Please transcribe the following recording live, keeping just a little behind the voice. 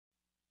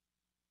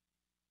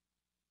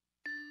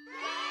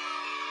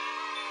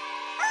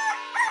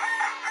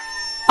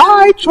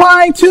I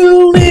try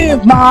to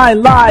live my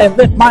life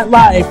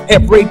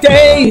every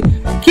day.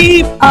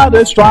 Keep out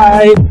of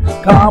strife,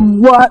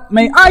 come what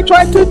may. I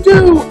try to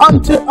do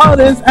unto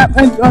others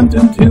and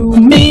unto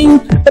me,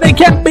 but it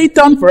can't be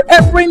done for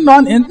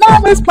everyone, and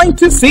now it's plain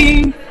to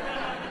see.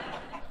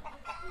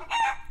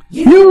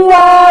 You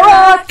are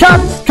a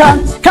cunt,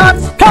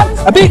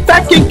 a big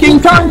fat kicking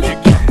cunt.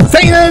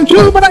 Saying it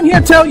true, but I'm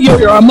here to tell you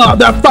you're a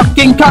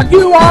motherfucking cunt.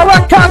 You are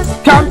a cunt,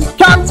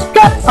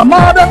 a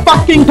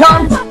motherfucking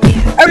cunt.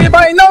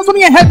 Everybody knows from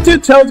your head to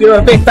toes you're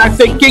a big fat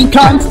kicking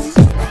cunt.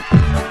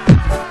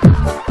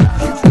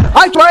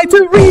 I try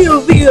to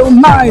real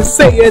nice,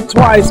 say it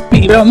twice,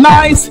 be real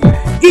nice,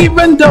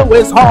 even though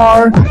it's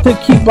hard to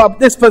keep up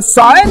this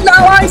facade. And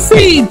now I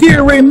see,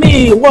 dearie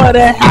me, what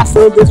a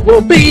hassle this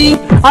will be.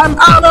 I'm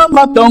out of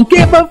luck, don't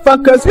give a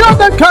fuck, cause you're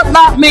the cunt,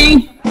 not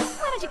me. Why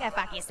don't you go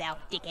fuck yourself,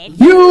 dickhead?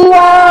 You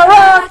are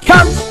a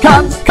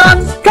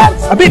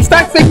cunt, a big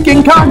stack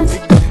thinking cunt.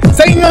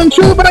 Saying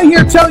untrue, but I'm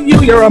here to tell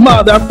you you're a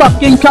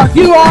motherfucking cunt.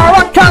 You are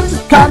a cunt,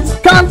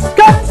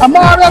 a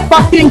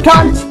motherfucking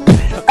cunt.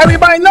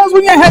 Everybody knows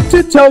when your head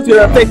to toes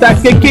you're a big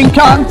fat kicking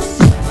cunt.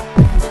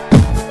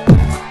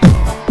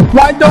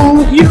 Why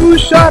don't you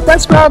shut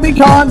that scrubby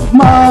cunt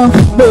mouth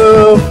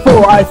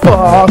before I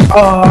fuck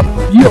up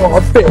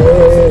your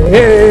face?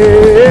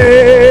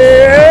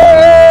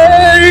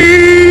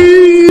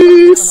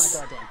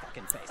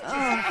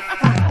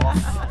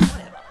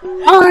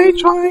 I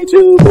try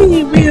to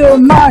be real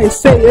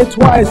nice, say it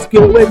twice,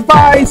 give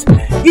advice,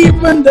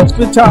 even this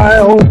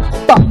fertile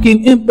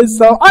fucking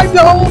imbecile. I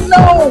don't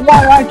know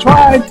why I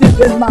tried to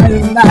deny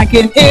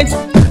knocking it.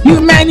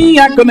 You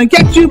maniac, gonna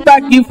get you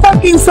back, you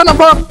fucking son of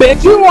a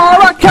bitch. You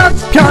are a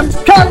cunt,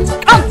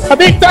 a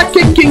big fat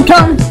kicking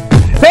cunt.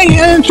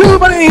 Saying true,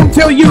 but I ain't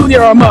tell you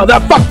you're a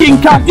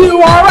motherfucking cunt.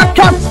 You are a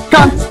cunt,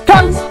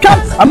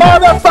 a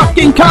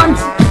motherfucking cunt.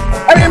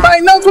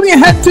 Everybody knows when your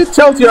head to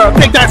toes you're a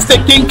big fat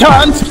sticking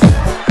cunt.